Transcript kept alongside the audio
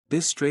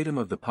This stratum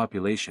of the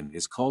population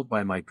is called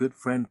by my good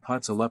friend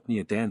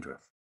Podzolupnia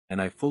dandruff, and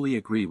I fully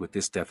agree with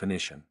this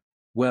definition.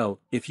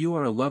 Well, if you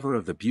are a lover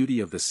of the beauty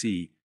of the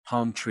sea,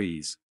 palm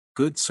trees,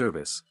 good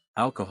service,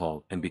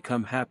 alcohol and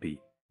become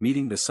happy,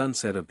 meeting the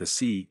sunset of the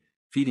sea,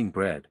 feeding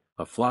bread,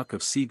 a flock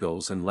of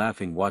seagulls and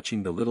laughing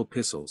watching the little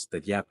pistils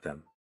that yap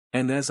them.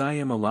 And as I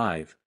am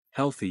alive,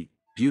 healthy,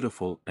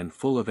 beautiful and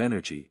full of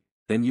energy,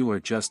 then you are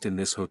just in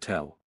this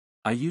hotel.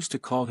 I used to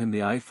call him the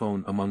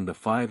iPhone among the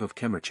 5 of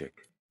Kemerchik.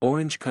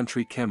 Orange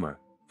Country Kemer,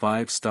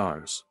 5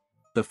 stars.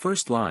 The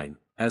first line,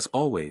 as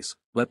always,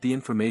 let the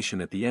information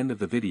at the end of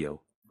the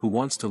video, who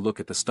wants to look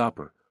at the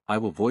stopper, I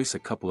will voice a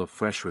couple of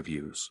fresh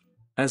reviews.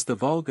 As the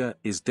Volga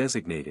is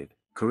designated,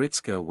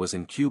 Korytska was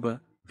in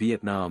Cuba,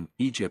 Vietnam,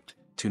 Egypt,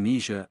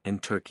 Tunisia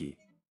and Turkey.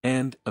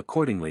 And,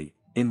 accordingly,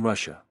 in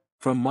Russia.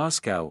 From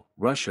Moscow,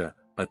 Russia,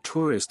 a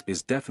tourist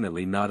is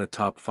definitely not a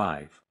top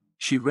 5.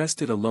 She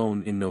rested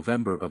alone in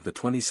November of the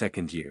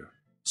 22nd year.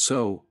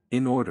 So,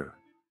 in order.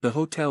 The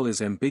hotel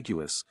is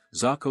ambiguous,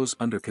 Zakos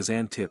under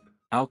Kazan tip,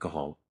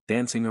 alcohol,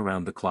 dancing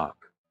around the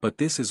clock. But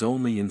this is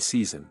only in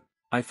season.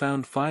 I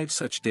found 5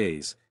 such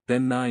days,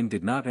 then 9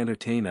 did not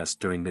entertain us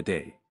during the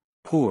day.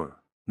 Poor.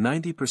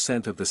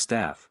 90% of the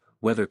staff,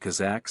 whether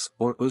Kazakhs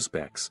or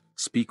Uzbeks,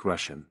 speak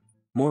Russian.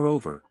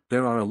 Moreover,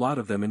 there are a lot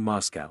of them in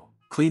Moscow.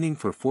 Cleaning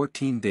for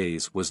 14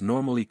 days was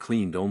normally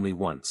cleaned only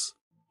once.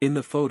 In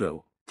the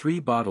photo,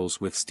 3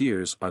 bottles with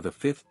steers are the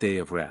 5th day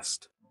of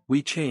rest.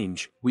 We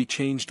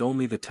changed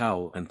only the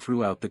towel and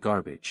threw out the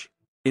garbage.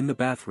 In the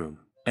bathroom.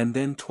 And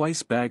then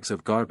twice bags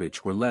of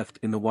garbage were left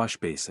in the wash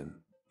basin.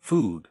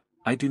 Food,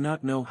 I do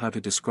not know how to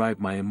describe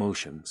my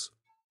emotions.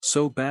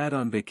 So bad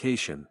on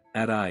vacation,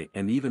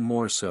 and even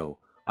more so,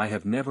 I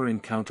have never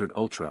encountered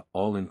ultra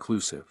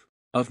all-inclusive.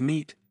 Of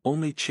meat,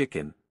 only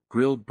chicken,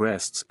 grilled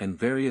breasts and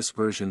various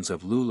versions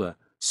of lula,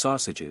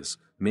 sausages,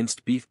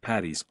 minced beef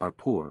patties are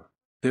poor.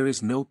 There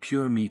is no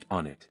pure meat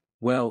on it.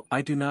 Well,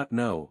 I do not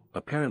know,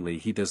 apparently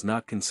he does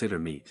not consider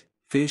meat.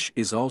 Fish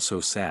is also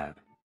sad.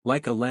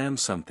 Like a lamb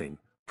something,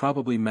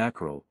 probably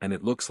mackerel and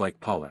it looks like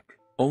pollock.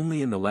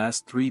 Only in the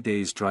last 3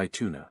 days dry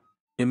tuna.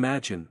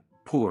 Imagine,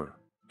 poor.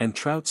 And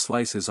trout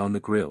slices on the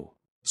grill.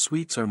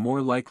 Sweets are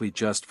more likely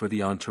just for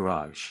the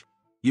entourage.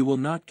 You will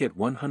not get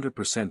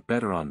 100%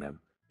 better on them,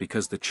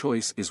 because the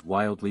choice is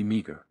wildly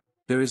meager.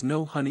 There is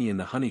no honey in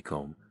the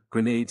honeycomb,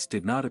 grenades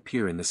did not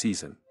appear in the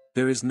season.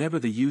 There is never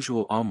the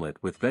usual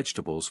omelette with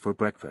vegetables for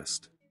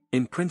breakfast.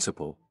 In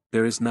principle,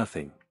 there is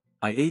nothing.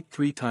 I ate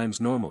 3 times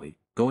normally,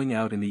 going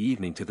out in the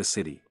evening to the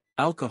city.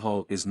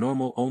 Alcohol is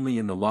normal only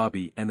in the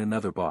lobby and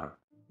another bar.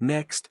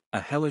 Next,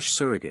 a hellish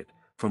surrogate,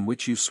 from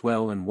which you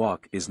swell and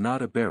walk is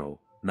not a barrel,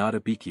 not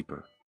a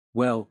beekeeper.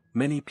 Well,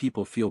 many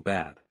people feel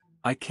bad.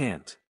 I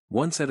can't.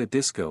 Once at a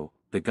disco,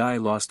 the guy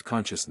lost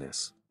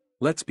consciousness.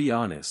 Let's be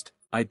honest,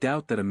 I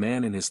doubt that a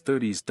man in his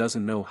 30s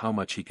doesn't know how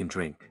much he can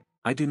drink.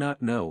 I do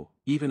not know,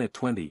 even at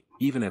 20,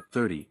 even at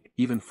 30,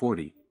 even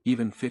 40,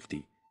 even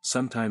 50,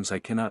 sometimes I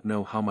cannot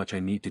know how much I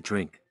need to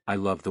drink. I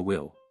love the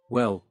will.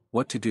 Well,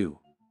 what to do?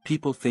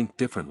 People think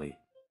differently.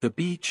 The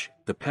beach,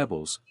 the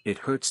pebbles, it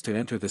hurts to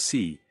enter the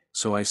sea,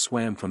 so I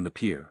swam from the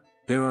pier.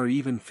 There are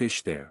even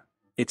fish there.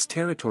 Its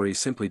territory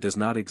simply does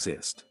not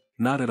exist.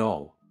 Not at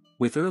all.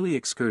 With early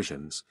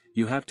excursions,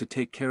 you have to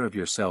take care of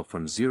yourself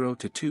from 0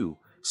 to 2,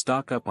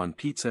 stock up on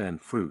pizza and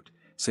fruit,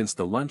 since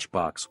the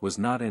lunchbox was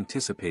not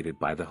anticipated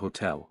by the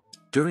hotel.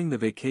 During the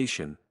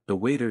vacation, the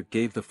waiter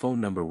gave the phone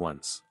number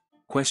once.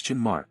 Question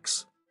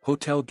marks.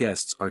 Hotel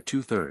guests are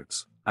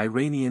 2/3,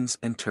 Iranians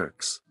and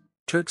Turks.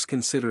 Turks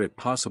consider it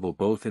possible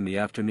both in the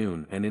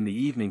afternoon and in the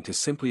evening to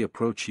simply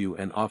approach you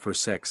and offer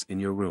sex in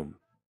your room.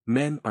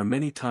 Men are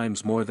many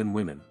times more than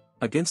women.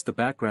 Against the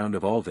background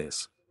of all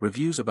this,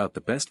 reviews about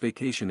the best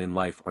vacation in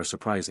life are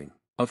surprising.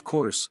 Of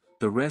course,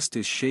 the rest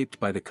is shaped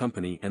by the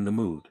company and the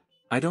mood.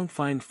 I don't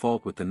find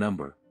fault with the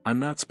number, I'm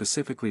not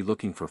specifically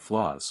looking for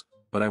flaws,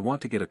 but I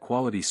want to get a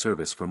quality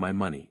service for my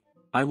money.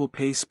 I will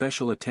pay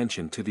special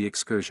attention to the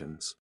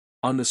excursions.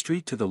 On the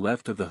street to the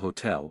left of the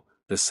hotel,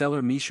 the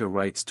seller Misha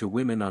writes to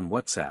women on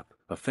WhatsApp,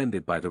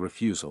 offended by the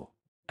refusal.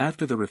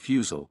 After the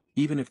refusal,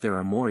 even if there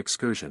are more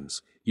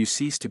excursions, you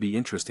cease to be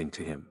interesting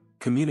to him.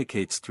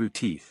 Communicates through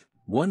teeth.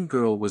 One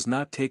girl was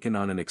not taken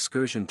on an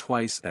excursion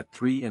twice at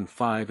 3 and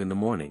 5 in the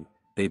morning,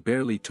 they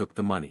barely took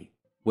the money.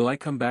 Will I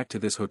come back to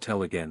this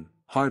hotel again?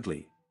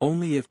 Hardly.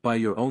 Only if by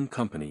your own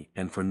company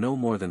and for no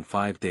more than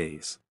 5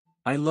 days.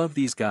 I love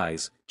these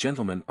guys,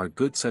 gentlemen are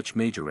good such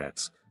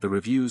majorettes, the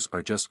reviews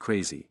are just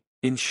crazy.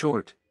 In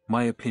short,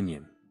 my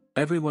opinion.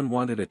 Everyone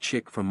wanted a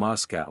chick from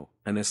Moscow,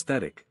 an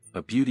aesthetic,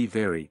 a beauty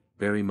very,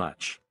 very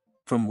much.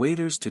 From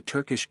waiters to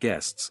Turkish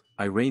guests,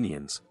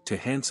 Iranians, to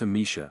handsome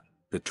Misha,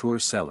 the tour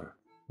seller.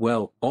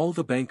 Well, all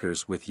the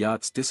bankers with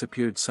yachts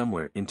disappeared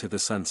somewhere into the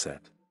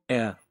sunset.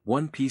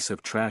 One piece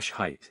of trash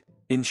height.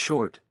 In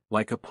short,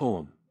 like a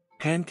poem.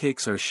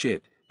 Pancakes are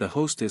shit, the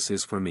hostess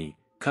is for me,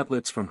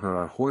 cutlets from her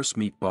are horse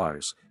meat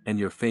bars, and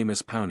your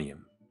famous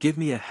paunium. Give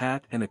me a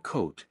hat and a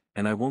coat,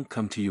 and I won't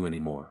come to you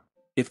anymore.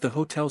 If the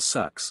hotel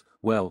sucks,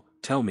 well,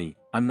 tell me,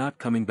 I'm not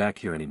coming back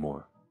here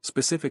anymore.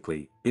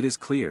 Specifically, it is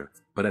clear,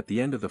 but at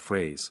the end of the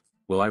phrase,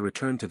 will I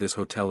return to this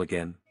hotel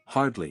again?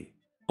 Hardly.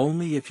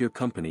 Only if your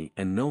company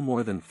and no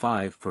more than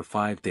 5 for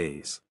 5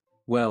 days.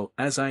 Well,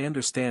 as I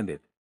understand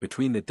it,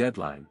 between the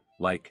deadline,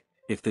 like,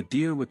 if the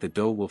deer with the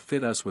dough will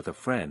fit us with a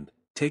friend,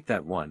 take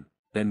that one,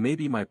 then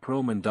maybe my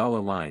pearl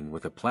mandala line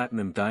with a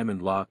platinum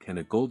diamond lock and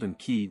a golden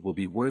key will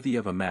be worthy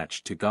of a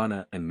match to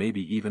Ghana and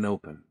maybe even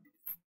open.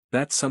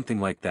 That's something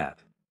like that.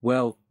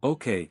 Well,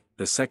 okay,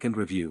 the second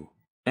review.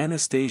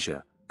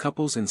 Anastasia,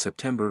 couples in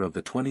September of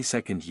the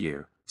 22nd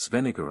year,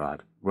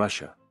 Svenigorod,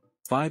 Russia.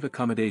 5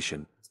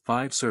 accommodation,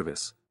 5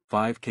 service,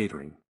 5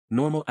 catering.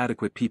 Normal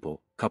adequate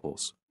people,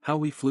 couples. How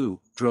we flew,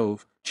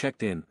 drove,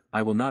 checked in,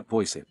 I will not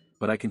voice it,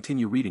 but I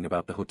continue reading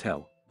about the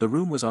hotel. The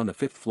room was on the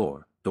 5th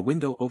floor, the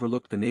window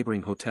overlooked the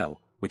neighboring hotel,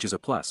 which is a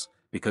plus,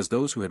 because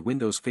those who had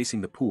windows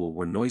facing the pool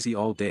were noisy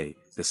all day,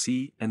 the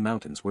sea and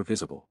mountains were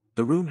visible.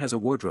 The room has a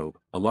wardrobe,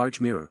 a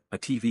large mirror, a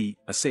TV,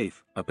 a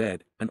safe, a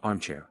bed, an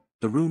armchair.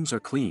 The rooms are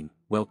clean,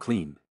 well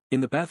cleaned.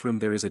 In the bathroom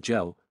there is a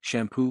gel,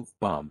 shampoo,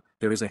 balm,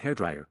 there is a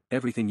hairdryer,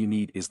 everything you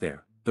need is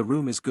there. The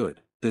room is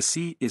good. The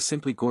sea is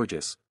simply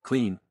gorgeous,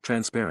 clean,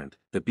 transparent,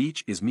 the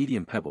beach is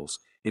medium pebbles,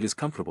 it is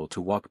comfortable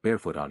to walk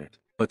barefoot on it.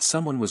 But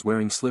someone was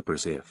wearing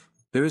slippers if.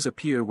 There is a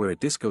pier where a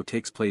disco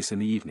takes place in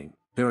the evening.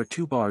 There are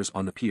 2 bars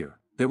on the pier.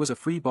 There was a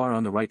free bar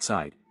on the right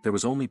side, there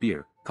was only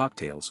beer,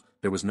 cocktails,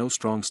 there was no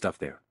strong stuff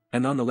there.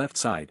 And on the left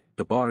side,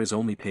 the bar is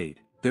only paid.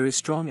 There is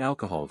strong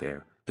alcohol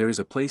there is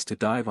a place to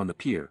dive on the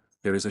pier,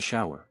 there is a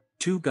shower.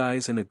 2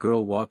 guys and a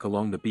girl walk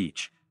along the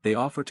beach, they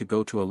offer to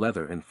go to a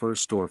leather and fur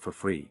store for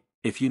free.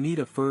 If you need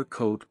a fur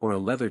coat or a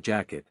leather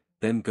jacket,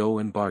 then go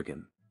and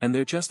bargain. And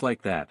they're just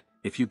like that,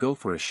 if you go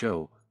for a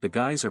show, the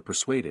guys are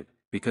persuaded,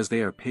 because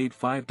they are paid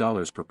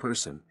 $5 per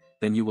person,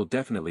 then you will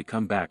definitely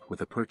come back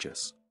with a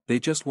purchase. They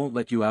just won't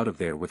let you out of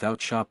there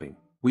without shopping.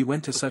 We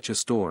went to such a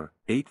store,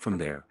 ate from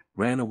there,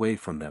 ran away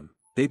from them.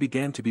 They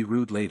began to be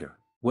rude later.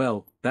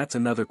 Well, that's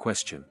another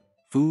question.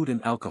 Food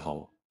and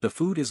alcohol. The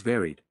food is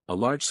varied, a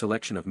large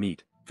selection of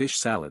meat, fish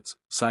salads,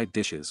 side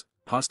dishes,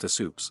 pasta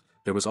soups,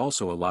 there was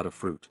also a lot of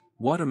fruit.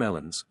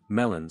 Watermelons,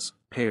 melons,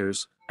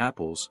 pears,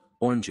 apples,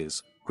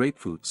 oranges,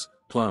 grapefruits,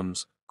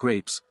 plums,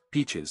 grapes,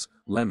 peaches,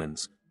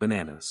 lemons,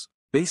 bananas.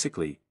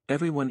 Basically,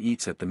 everyone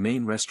eats at the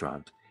main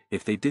restaurant.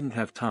 If they didn't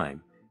have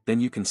time, then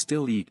you can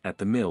still eat at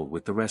the mill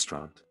with the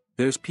restaurant.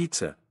 There's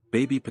pizza,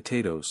 baby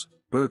potatoes,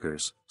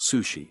 burgers,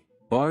 sushi.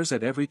 Bars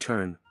at every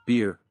turn,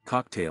 beer,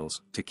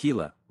 cocktails,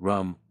 tequila,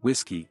 rum,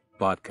 whiskey,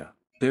 vodka.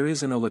 There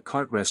is an a la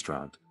carte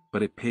restaurant,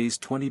 but it pays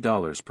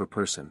 $20 per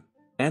person.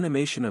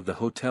 Animation of the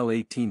hotel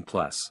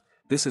 18+,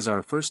 this is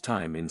our first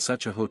time in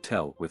such a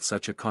hotel with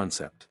such a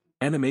concept.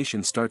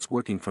 Animation starts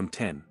working from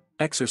 10.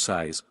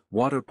 Exercise,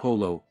 water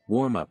polo,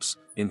 warm-ups,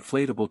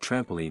 inflatable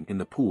trampoline in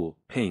the pool,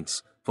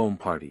 paints, foam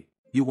party.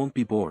 You won't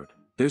be bored.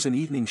 There's an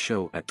evening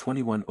show at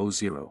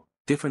 21:00.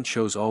 Different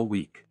shows all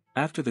week.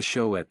 After the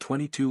show at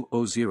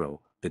 22:00,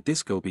 the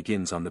disco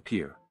begins on the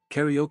pier.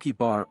 Karaoke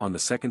bar on the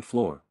 2nd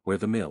floor, where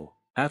the mill.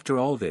 After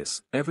all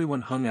this,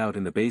 everyone hung out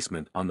in the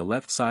basement on the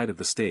left side of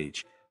the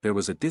stage, there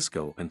was a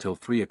disco until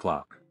 3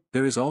 o'clock.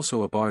 There is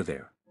also a bar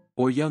there.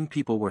 Or young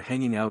people were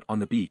hanging out on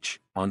the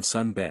beach, on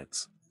sun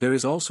beds. There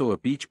is also a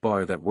beach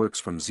bar that works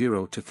from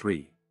 0 to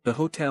 3. The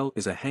hotel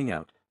is a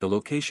hangout, the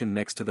location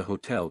next to the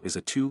hotel is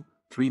a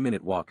 2-3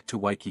 minute walk to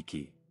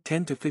Waikiki.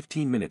 10 to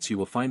 15 minutes you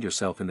will find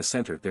yourself in the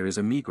center. There is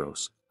a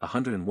Migros,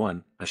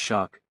 101, a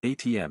Shock,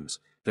 ATMs,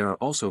 there are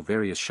also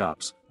various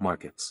shops,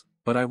 markets.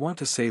 But I want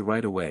to say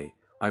right away,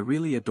 I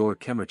really adore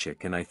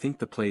Kemerchik and I think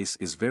the place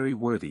is very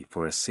worthy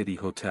for a city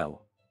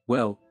hotel.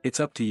 Well, it's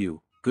up to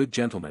you, good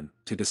gentlemen,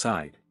 to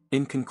decide.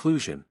 In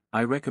conclusion,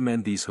 I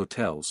recommend these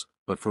hotels,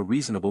 but for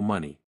reasonable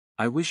money.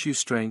 I wish you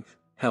strength,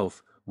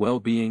 health,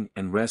 well-being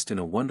and rest in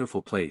a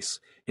wonderful place,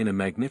 in a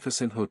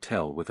magnificent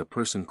hotel with a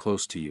person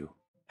close to you.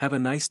 Have a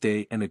nice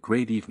day and a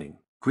great evening.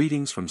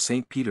 Greetings from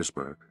St.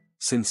 Petersburg.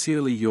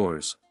 Sincerely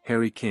yours,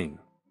 Harry King.